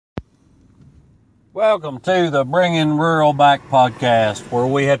Welcome to the Bringing Rural Back podcast, where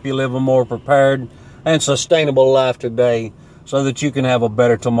we help you live a more prepared and sustainable life today so that you can have a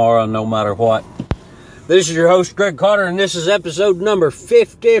better tomorrow no matter what. This is your host, Greg Carter, and this is episode number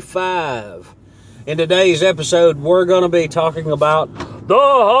 55. In today's episode, we're going to be talking about the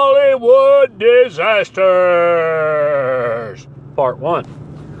Hollywood disasters, part 1.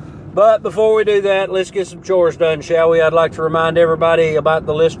 But before we do that, let's get some chores done, shall we? I'd like to remind everybody about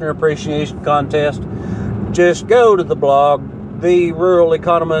the listener appreciation contest. Just go to the blog,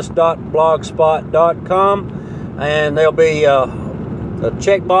 theruraleconomist.blogspot.com, and there'll be a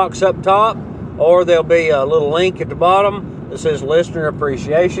checkbox up top, or there'll be a little link at the bottom that says listener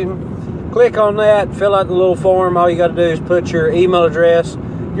appreciation. Click on that, fill out the little form. All you got to do is put your email address,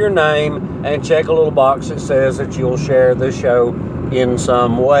 your name, and check a little box that says that you'll share the show in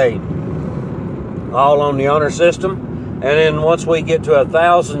some way. All on the honor system. And then once we get to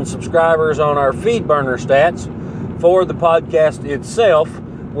 1,000 subscribers on our FeedBurner stats for the podcast itself,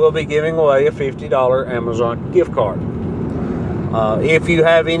 we'll be giving away a $50 Amazon gift card. If you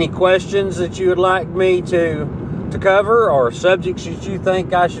have any questions that you would like me to cover, or subjects that you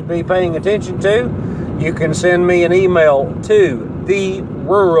think I should be paying attention to, you can send me an email to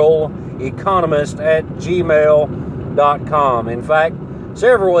theruraleconomist@gmail.com. In fact,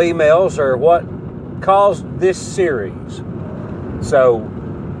 several emails are what caused this series. So,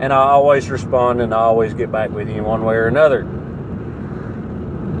 and I always respond and I always get back with you in one way or another.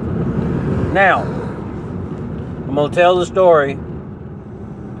 Now, I'm going to tell the story.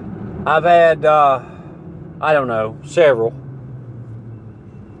 I've had, several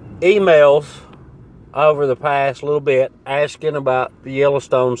emails over the past little bit asking about the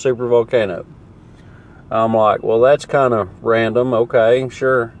Yellowstone supervolcano. I'm like, well, that's kind of random. Okay,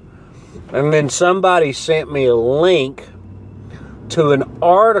 sure. And then somebody sent me a link to an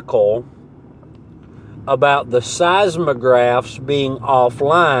article about the seismographs being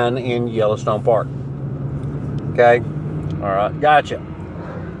offline in Yellowstone Park. Okay? All right, gotcha.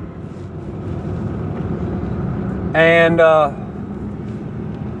 And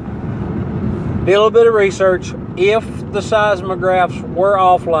did a little bit of research. If the seismographs were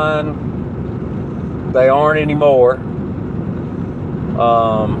offline, they aren't anymore.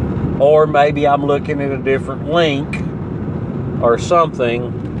 Or maybe I'm looking at a different link or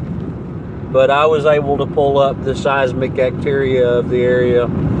something. But I was able to pull up the seismic activity of the area,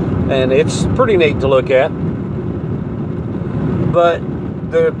 and it's pretty neat to look at. But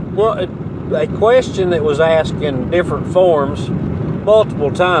a question that was asked in different forms multiple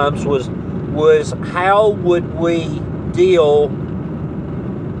times was how would we deal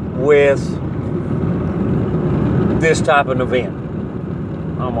with this type of event?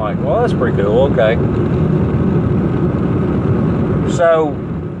 I'm like, well, that's pretty cool. Okay. So,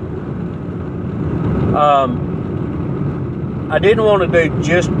 I didn't want to do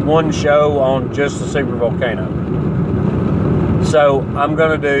just one show on just the supervolcano. So, I'm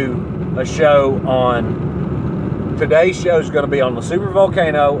going to do a show on, today's show is going to be on the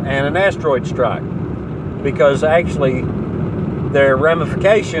supervolcano and an asteroid strike. Because actually, their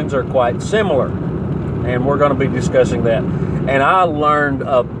ramifications are quite similar. And we're going to be discussing that. And I learned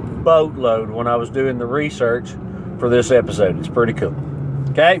a boatload when I was doing the research for this episode. It's pretty cool.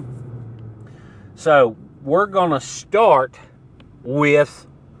 Okay? So, we're going to start with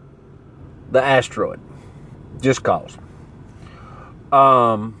the asteroid. Just cause.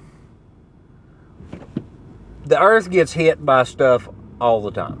 The Earth gets hit by stuff all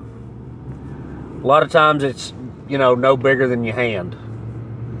the time. A lot of times it's, no bigger than your hand.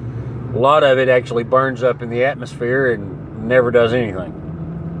 A lot of it actually burns up in the atmosphere and never does anything.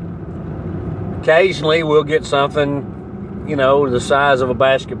 Occasionally we'll get something, the size of a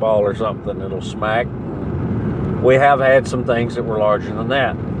basketball or something that'll smack. We have had some things that were larger than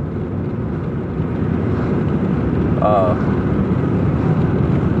that.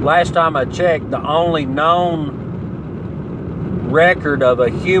 Last time I checked, the only known record of a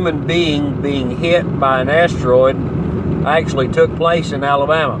human being hit by an asteroid actually took place in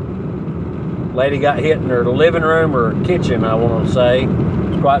Alabama. Lady got hit in her living room or kitchen, I want to say. It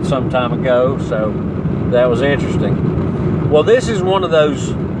was quite some time ago, so that was interesting. Well, this is one of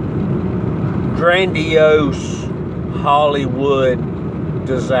those grandiose Hollywood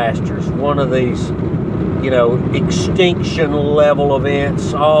disasters. One of these, extinction level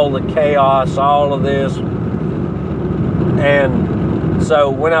events, all the chaos, all of this. And so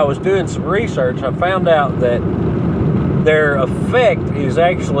when I was doing some research, I found out that their effect is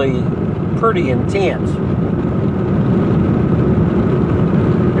actually pretty intense.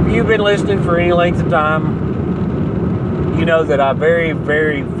 If you've been listening for any length of time, you know that I very,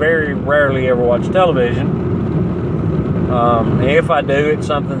 very, very rarely ever watch television. If I do, it's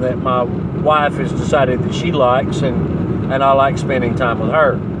something that my wife has decided that she likes, and I like spending time with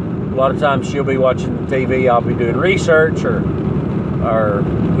her. A lot of times she'll be watching TV, I'll be doing research or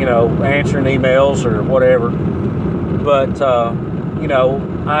you know, answering emails or whatever. But you know,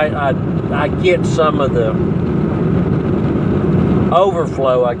 I get some of the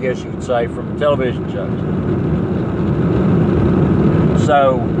overflow, I guess you could say, from the television shows.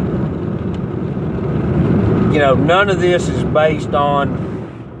 So, you know, none of this is based on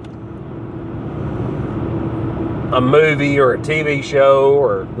a movie or a TV show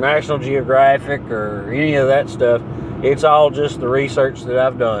or National Geographic or any of that stuff. It's all just the research that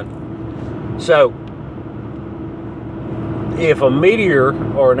I've done. So, if a meteor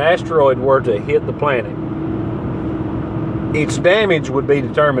or an asteroid were to hit the planet, its damage would be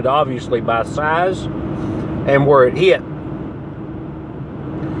determined obviously by size and where it hit.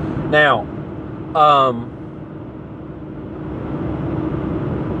 Now,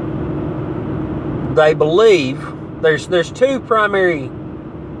 they believe there's two primary,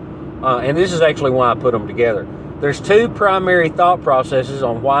 and this is actually why I put them together. There's two primary thought processes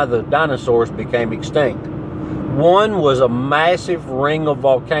on why the dinosaurs became extinct. One was a massive ring of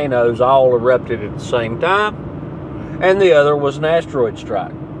volcanoes all erupted at the same time, and the other was an asteroid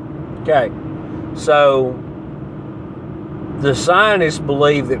strike. Okay, so the scientists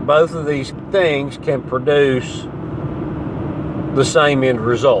believe that both of these things can produce the same end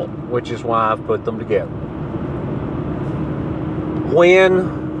result, which is why I've put them together. When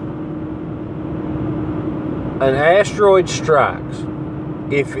an asteroid strikes,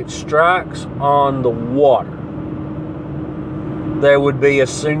 if it strikes on the water, there would be a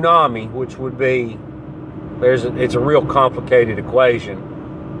tsunami, which would be, it's a real complicated equation,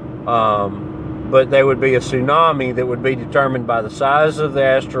 but there would be a tsunami that would be determined by the size of the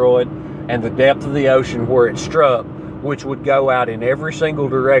asteroid and the depth of the ocean where it struck, which would go out in every single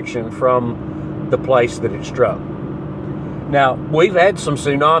direction from the place that it struck. Now, we've had some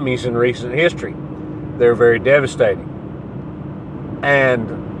tsunamis in recent history. They're very devastating.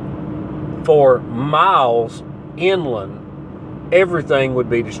 And for miles inland, everything would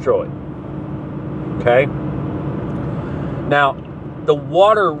be destroyed. Okay? Now, the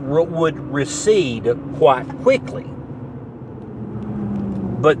water would recede quite quickly,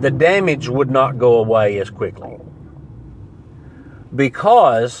 but the damage would not go away as quickly.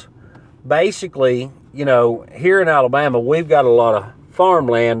 Because, basically, you know, here in Alabama, we've got a lot of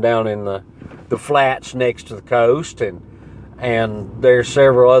farmland down in the flats next to the coast, and there's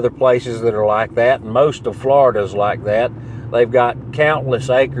several other places that are like that, and most of Florida's like that. They've got countless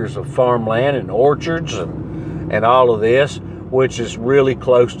acres of farmland and orchards and all of this, which is really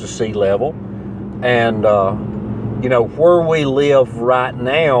close to sea level. And, you know, where we live right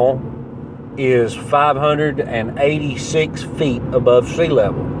now is 586 feet above sea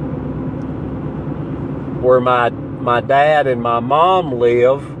level. Where my dad and my mom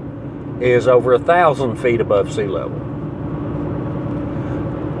live is over 1,000 feet above sea level.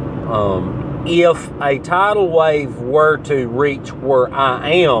 If a tidal wave were to reach where I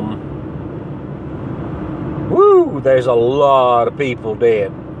am, there's a lot of people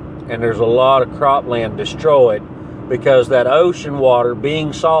dead, and there's a lot of cropland destroyed, because that ocean water,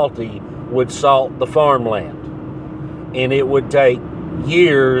 being salty, would salt the farmland, and it would take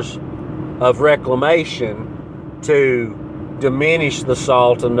years of reclamation to diminish the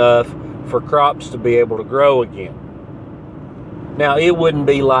salt enough for crops to be able to grow again. Now, it wouldn't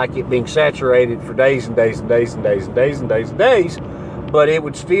be like it being saturated for days and days and days and days and days and days and days, but it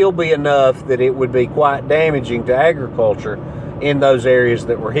would still be enough that it would be quite damaging to agriculture in those areas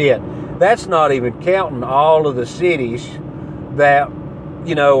that were hit. That's not even counting all of the cities that,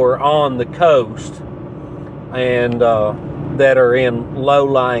 you know, are on the coast and that are in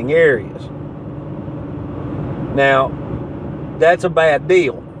low-lying areas. Now, that's a bad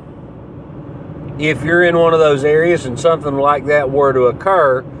deal. If you're in one of those areas and something like that were to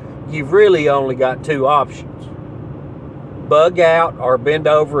occur, you've really only got two options. Bug out or bend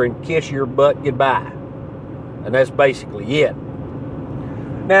over and kiss your butt goodbye. And that's basically it.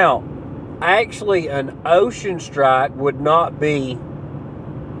 Now, actually, an ocean strike might not be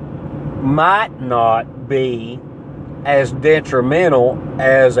as detrimental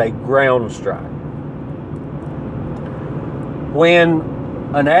as a ground strike. When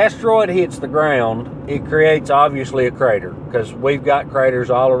an asteroid hits the ground, it creates obviously a crater, because we've got craters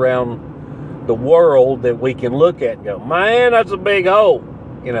all around the world that we can look at and go, man, that's a big hole,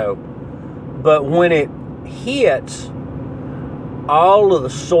 you know. But when it hits, all of the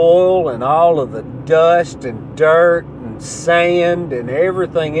soil and all of the dust and dirt and sand and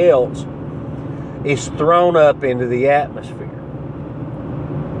everything else is thrown up into the atmosphere.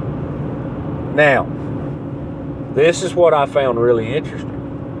 Now, this is what I found really interesting.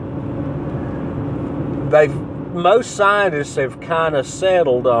 Most scientists have kind of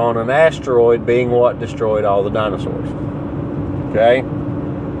settled on an asteroid being what destroyed all the dinosaurs. Okay?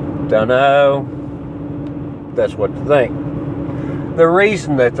 Don't know. That's what to think. The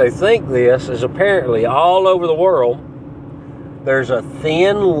reason that they think this is apparently all over the world, there's a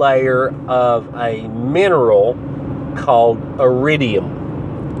thin layer of a mineral called iridium.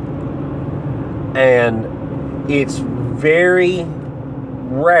 And it's very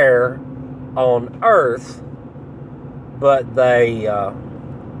rare on Earth, but they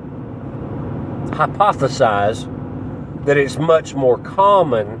hypothesize that it's much more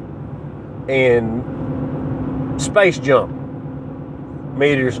common in space junk,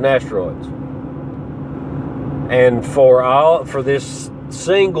 meteors and asteroids. And for this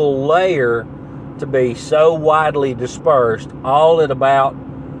single layer to be so widely dispersed, all at about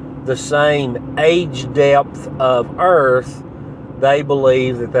the same age depth of Earth, they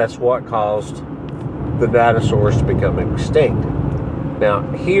believe that that's what caused the dinosaurs to become extinct. Now,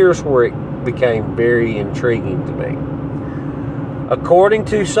 here's where it became very intriguing to me. According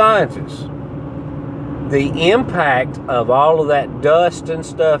to scientists, the impact of all of that dust and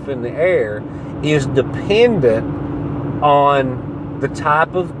stuff in the air is dependent on the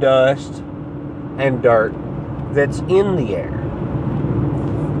type of dust and dirt that's in the air.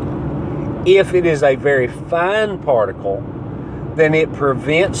 If it is a very fine particle, then it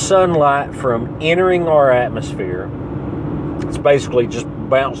prevents sunlight from entering our atmosphere. It's basically just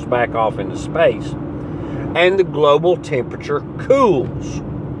bounced back off into space. And the global temperature cools.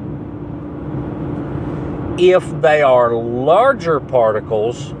 If they are larger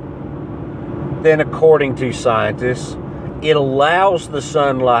particles, then according to scientists, it allows the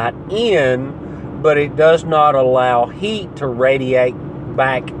sunlight in, but it does not allow heat to radiate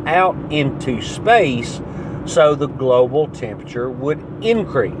back out into space, so the global temperature would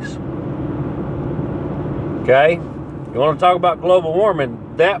increase. Okay? You want to talk about global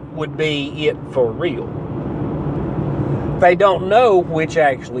warming, that would be it for real. They don't know which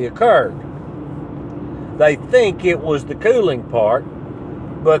actually occurred. They think it was the cooling part,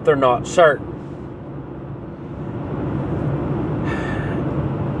 but they're not certain.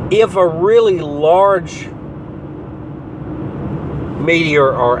 If a really large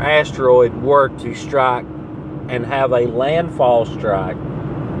meteor or asteroid were to strike and have a landfall strike,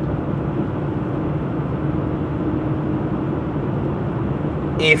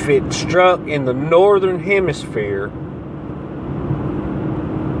 if it struck in the northern hemisphere,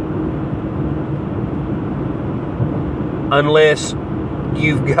 unless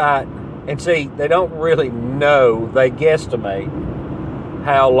you've got, and see, they don't really know, they guesstimate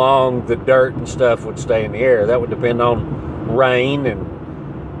how long the dirt and stuff would stay in the air. That would depend on rain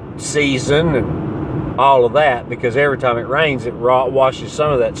and season and all of that, because every time it rains, it washes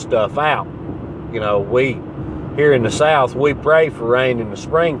some of that stuff out. You know, we here in the South, we pray for rain in the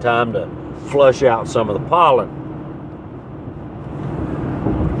springtime to flush out some of the pollen.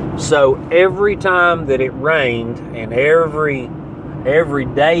 So every time that it rained and every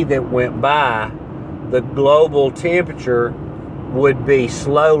day that went by, the global temperature would be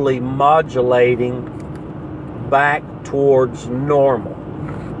slowly modulating back towards normal.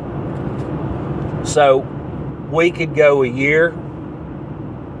 So we could go a year,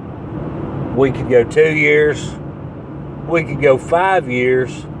 we could go 2 years, we could go 5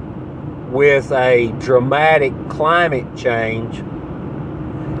 years with a dramatic climate change,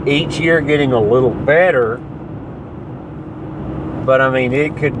 each year getting a little better, but I mean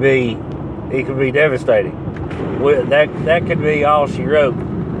it could be devastating. That could be all she wrote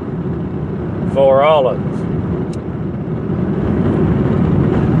for all of us.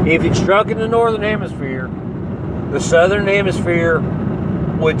 If it struck in the northern hemisphere, the southern hemisphere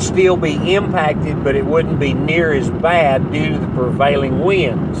would still be impacted, but it wouldn't be near as bad due to the prevailing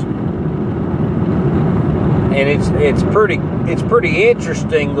winds. And it's pretty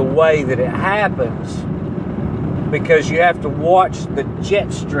interesting the way that it happens, because you have to watch the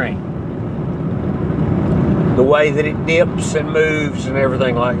jet stream, the way that it dips and moves and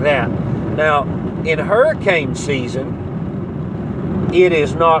everything like that. Now, in hurricane season, it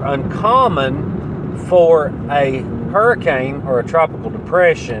is not uncommon for a hurricane or a tropical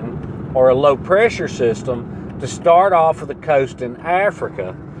depression or a low pressure system to start off of the coast in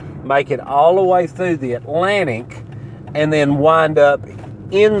Africa, make it all the way through the Atlantic, and then wind up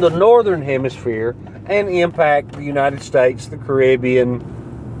in the northern hemisphere and impact the United States, the Caribbean,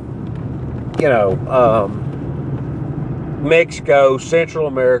 Mexico, Central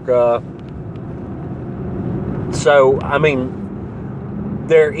America. So, I mean,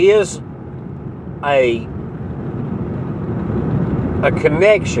 there is a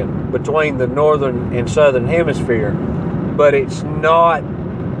connection between the northern and southern hemisphere, but it's not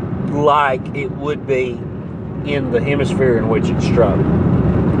like it would be in the hemisphere in which it struck.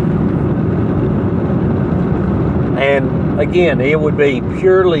 And again, it would be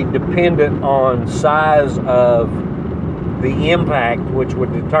purely dependent on size of the impact, which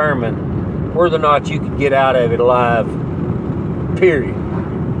would determine whether or not you could get out of it alive, period.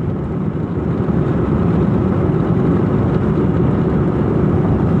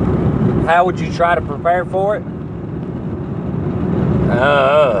 How would you try to prepare for it?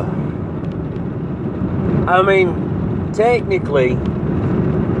 I mean, technically,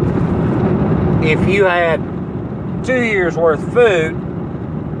 if you had 2 years worth of food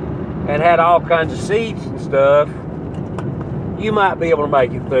and had all kinds of seeds and stuff, you might be able to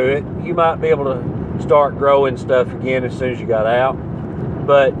make it through it. You might be able to start growing stuff again as soon as you got out.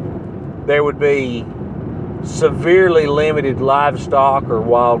 But there would be severely limited livestock or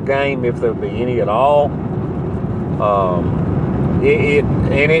wild game, if there would be any at all.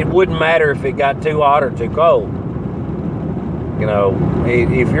 It wouldn't matter if it got too hot or too cold. You know,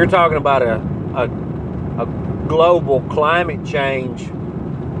 if you're talking about a global climate change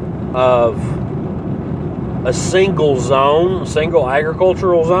of a single zone, a single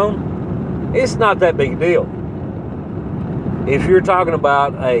agricultural zone, it's not that big a deal. If you're talking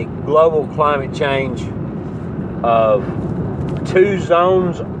about a global climate change of 2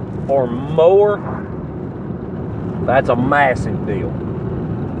 zones or more, that's a massive deal.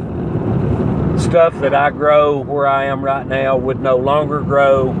 Stuff that I grow where I am right now would no longer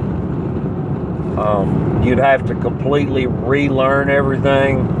grow. You'd have to completely relearn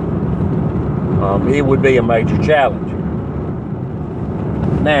everything. It would be a major challenge.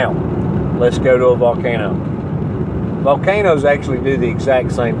 Now, let's go to a volcano. Volcanoes actually do the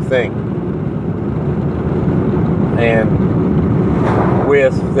exact same thing. And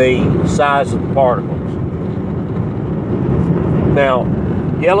with the size of the particles. Now,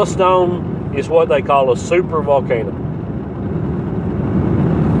 Yellowstone is what they call a super volcano.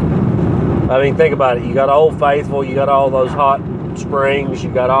 I mean, think about it. You got Old Faithful, you got all those hot springs,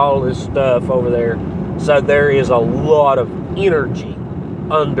 you got all this stuff over there. So there is a lot of energy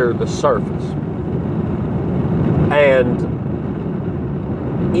under the surface. And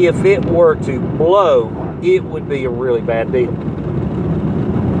if it were to blow, it would be a really bad deal.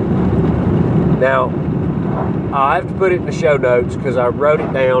 Now, I have to put it in the show notes because I wrote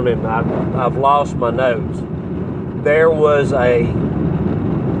it down and I've lost my notes. There was a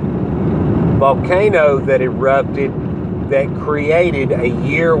volcano that erupted that created a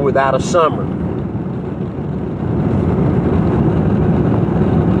year without a summer.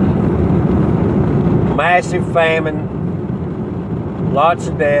 Massive famine, lots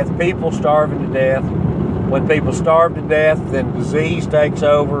of death, people starving to death. When people starve to death, then disease takes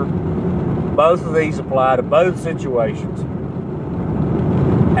over. Both of these apply to both situations.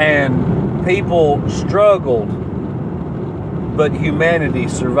 And people struggled, but humanity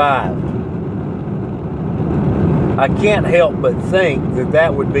survived. I can't help but think that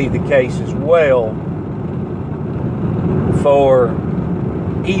that would be the case as well for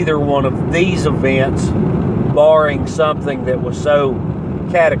either one of these events, barring something that was so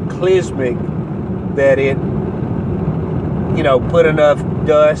cataclysmic that it, you know, put enough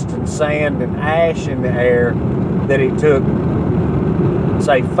dust and sand and ash in the air that it took,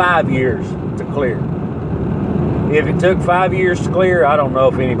 say, 5 years to clear. If it took 5 years to clear, I don't know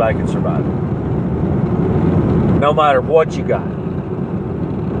if anybody can survive it. No matter what you got.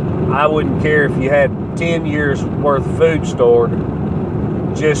 I wouldn't care if you had 10 years worth of food stored.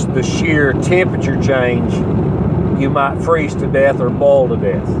 Just the sheer temperature change, you might freeze to death or boil to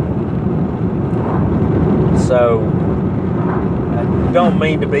death. So, I don't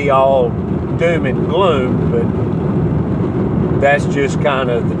mean to be all doom and gloom, but that's just kind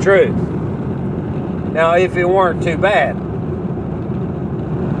of the truth. Now, if it weren't too bad,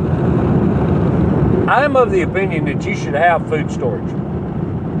 I'm of the opinion that you should have food storage.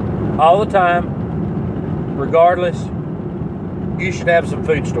 All the time, regardless, you should have some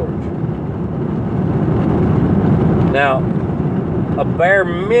food storage. Now, a bare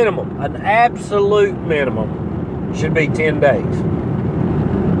minimum, an absolute minimum, should be 10 days.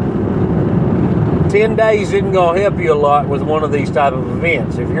 10 days isn't going to help you a lot with one of these type of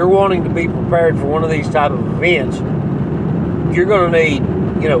events. If you're wanting to be prepared for one of these type of events, you're going to need,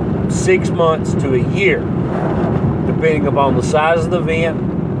 6 months to a year, depending upon the size of the event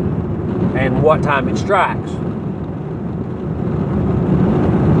and what time it strikes.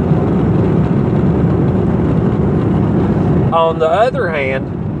 on the other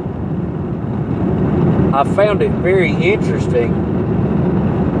hand, I found it very interesting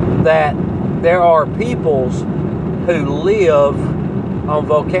that there are peoples who live on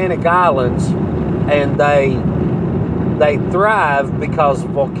volcanic islands, and they thrive because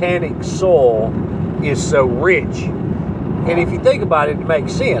volcanic soil is so rich. And if you think about it, it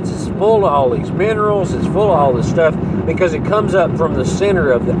makes sense. It's full of all these minerals, it's full of all this stuff, because it comes up from the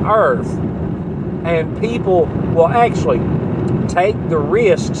center of the earth. And people will actually take the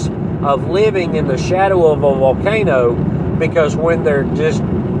risks of living in the shadow of a volcano, because when they're just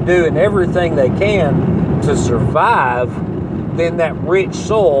doing everything they can to survive, then that rich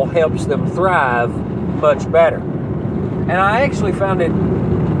soil helps them thrive much better. And I actually found it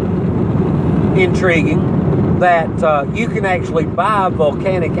intriguing that you can actually buy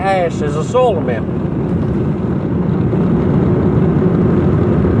volcanic ash as a soil amendment.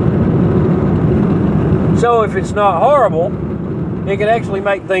 So if it's not horrible, it can actually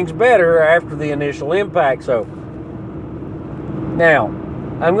make things better after the initial impact. So now,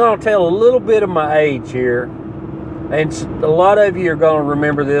 I'm going to tell a little bit of my age here, and a lot of you are going to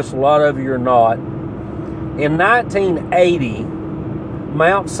remember this, a lot of you are not. In 1980,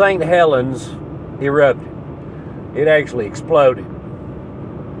 Mount St. Helens erupted. It actually exploded.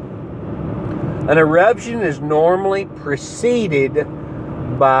 An eruption is normally preceded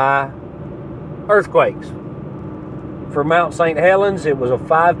by earthquakes. For Mount St. Helens, it was a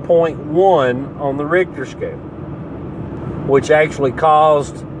 5.1 on the Richter scale, which actually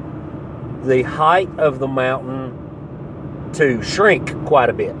caused the height of the mountain to shrink quite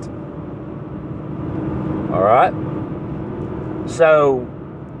a bit. All right? So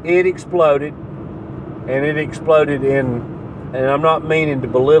it exploded, and it exploded and I'm not meaning to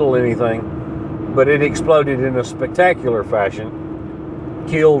belittle anything, but it exploded in a spectacular fashion,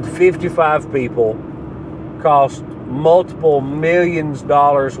 killed 55 people, cost multiple millions of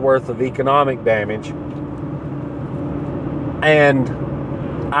dollars worth of economic damage. And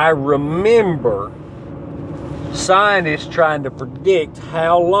I remember scientists trying to predict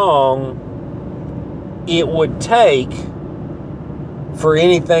how long it would take for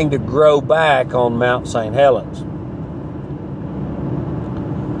anything to grow back on Mount St. Helens.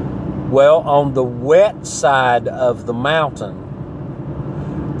 Well, on the wet side of the mountain,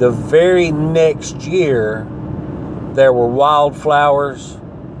 the very next year, there were wildflowers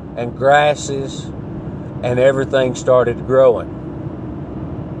and grasses, and everything started growing.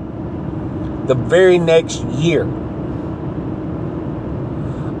 The very next year.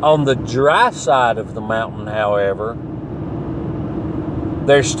 On the dry side of the mountain, however,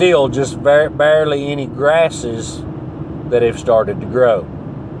 there's still just barely any grasses that have started to grow.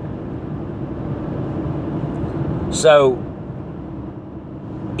 So,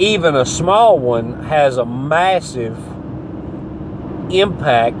 even a small one has a massive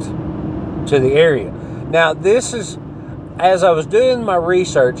impact to the area. Now, this is, as I was doing my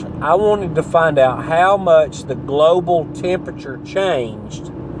research, I wanted to find out how much the global temperature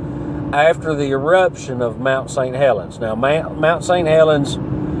changed after the eruption of Mount St. Helens. Now, Mount St. Helens,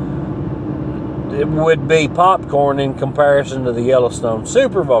 it would be popcorn in comparison to the Yellowstone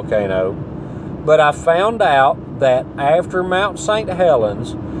supervolcano, but I found out that after Mount St.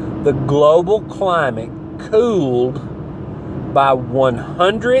 Helens, the global climate cooled by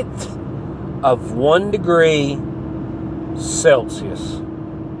 1/100th of 1 degree Celsius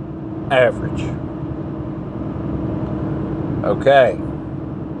average. Okay.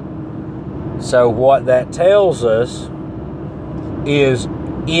 So what that tells us is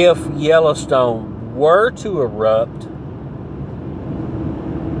if Yellowstone were to erupt,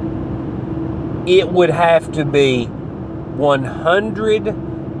 it would have to be 100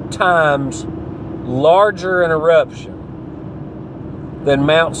 times larger an eruption than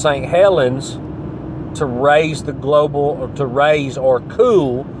Mount St. Helens to raise or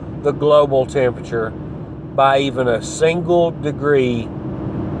cool the global temperature by even a single degree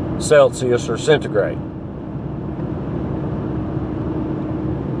Celsius or centigrade.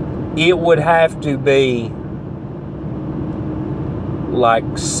 It would have to be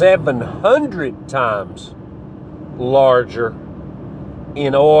like 700 times larger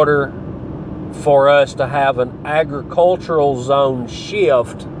in order for us to have an agricultural zone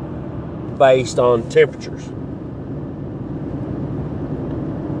shift based on temperatures.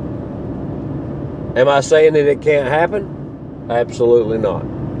 Am I saying that it can't happen? Absolutely not.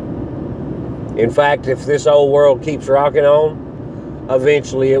 In fact, if this old world keeps rocking on,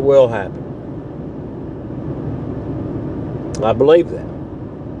 eventually it will happen. I believe that.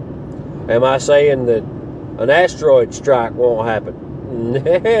 Am I saying that an asteroid strike won't happen?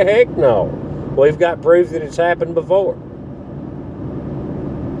 Heck no. We've got proof that it's happened before.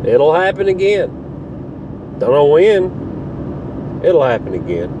 It'll happen again. Don't know when. It'll happen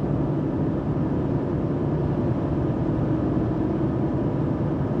again.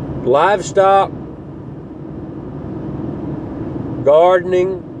 Livestock,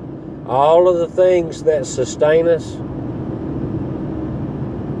 gardening, all of the things that sustain us,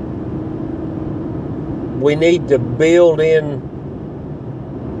 we need to build in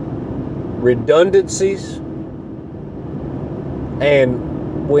redundancies,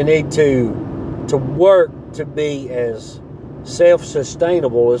 and we need to work to be as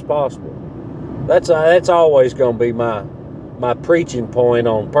self-sustainable as possible. That's always going to be my preaching point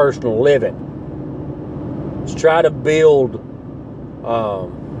on personal living. Is try to build oh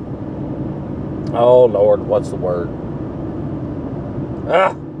Lord, what's the word?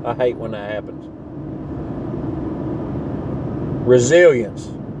 I hate when that happens. Resilience.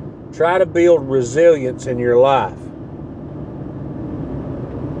 Try to build resilience in your life.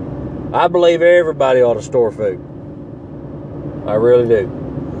 I believe everybody ought to store food. I really do.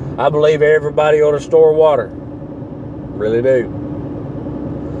 I believe everybody ought to store water. Really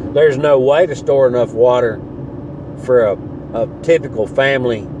do. There's no way to store enough water for a typical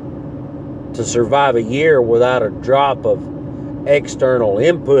family to survive a year without a drop of external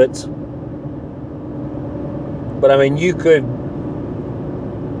inputs. But I mean, you could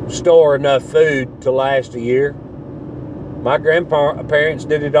store enough food to last a year. My grandparents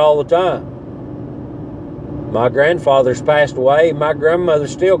did it all the time. My grandfather's passed away. My grandmother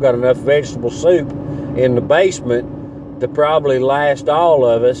still got enough vegetable soup in the basement to probably last all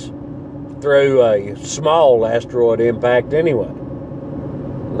of us through a small asteroid impact anyway.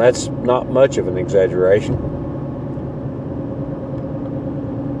 And that's not much of an exaggeration.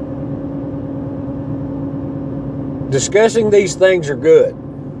 Discussing these things are good.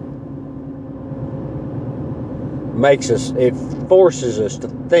 It forces us to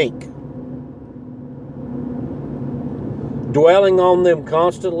think. Dwelling on them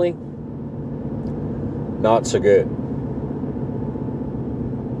constantly, not so good.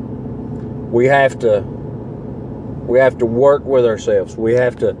 We have to work with ourselves. We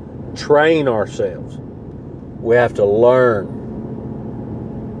have to train ourselves. We have to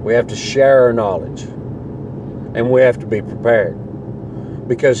learn. We have to share our knowledge. And we have to be prepared.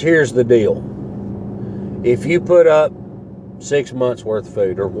 Because here's the deal. If you put up 6 months worth of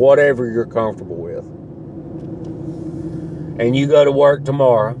food or whatever you're comfortable with, and you go to work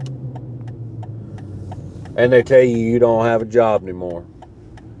tomorrow and they tell you don't have a job anymore,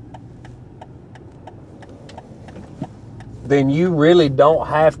 then you really don't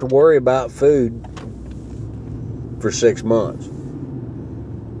have to worry about food for 6 months.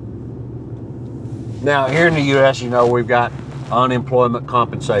 Now, here in the U.S., we've got unemployment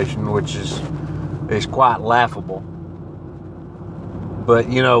compensation, which is quite laughable. But,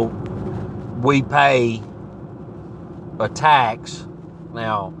 we pay a tax.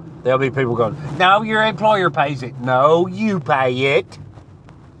 Now, there'll be people going, no, your employer pays it. No, you pay it.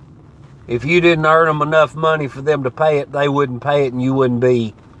 If you didn't earn them enough money for them to pay it, they wouldn't pay it and you wouldn't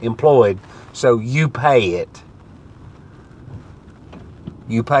be employed. So you pay it.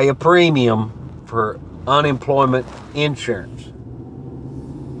 You pay a premium for unemployment insurance.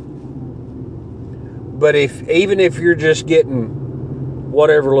 But even if you're just getting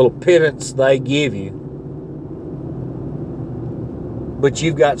whatever little pittance they give you, but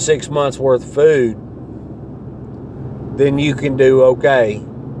you've got 6 months worth of food, then you can do okay,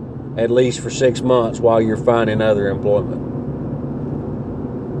 at least for 6 months while you're finding other employment.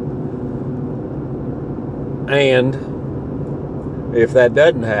 And if that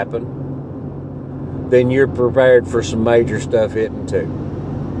doesn't happen, then you're prepared for some major stuff hitting too.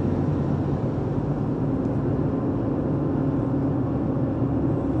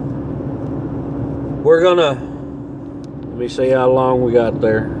 We're gonna, let me see how long we got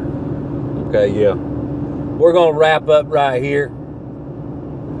there. Okay, yeah. We're gonna wrap up right here.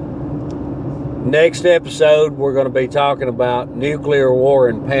 Next episode, we're gonna be talking about nuclear war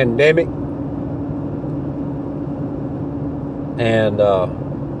and pandemic. And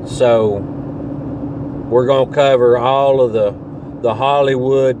so we're gonna cover all of the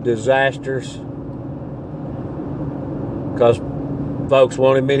Hollywood disasters, because folks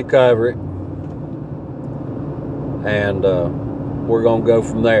wanted me to cover it. And we're going to go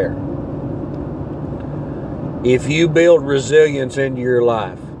from there. If you build resilience into your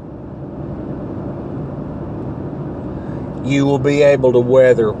life, you will be able to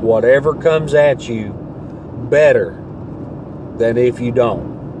weather whatever comes at you better than if you don't.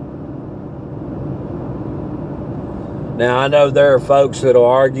 Now, I know there are folks that will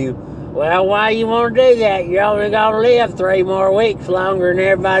argue, Well, why you want to do that? You're only going to live 3 more weeks longer than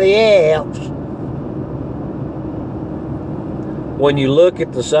everybody else. When you look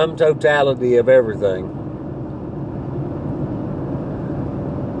at the sum totality of everything,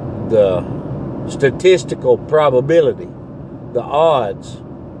 the statistical probability, the odds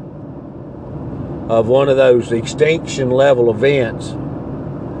of one of those extinction level events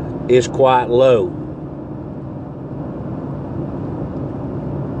is quite low.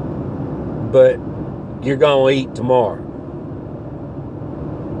 But you're going to eat tomorrow.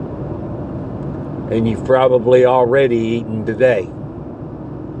 And you've probably already eaten today.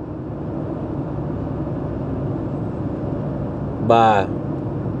 By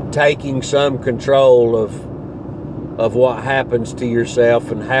taking some control of what happens to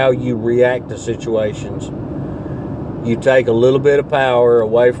yourself and how you react to situations, you take a little bit of power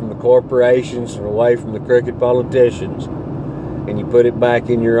away from the corporations and away from the crooked politicians, and you put it back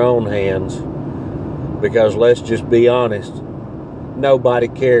in your own hands. Because let's just be honest, nobody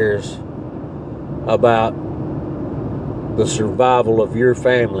cares about the survival of your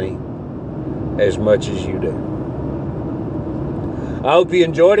family as much as you do. I hope you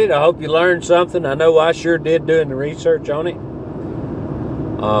enjoyed it. I hope you learned something. I know I sure did doing the research on it.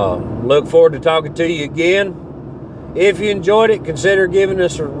 Look forward to talking to you again. If you enjoyed it, consider giving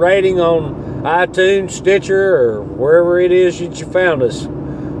us a rating on iTunes, Stitcher, or wherever it is that you found us.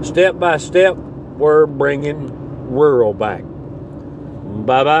 Step by step, we're bringing rural back.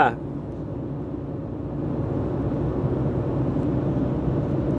 Bye-bye.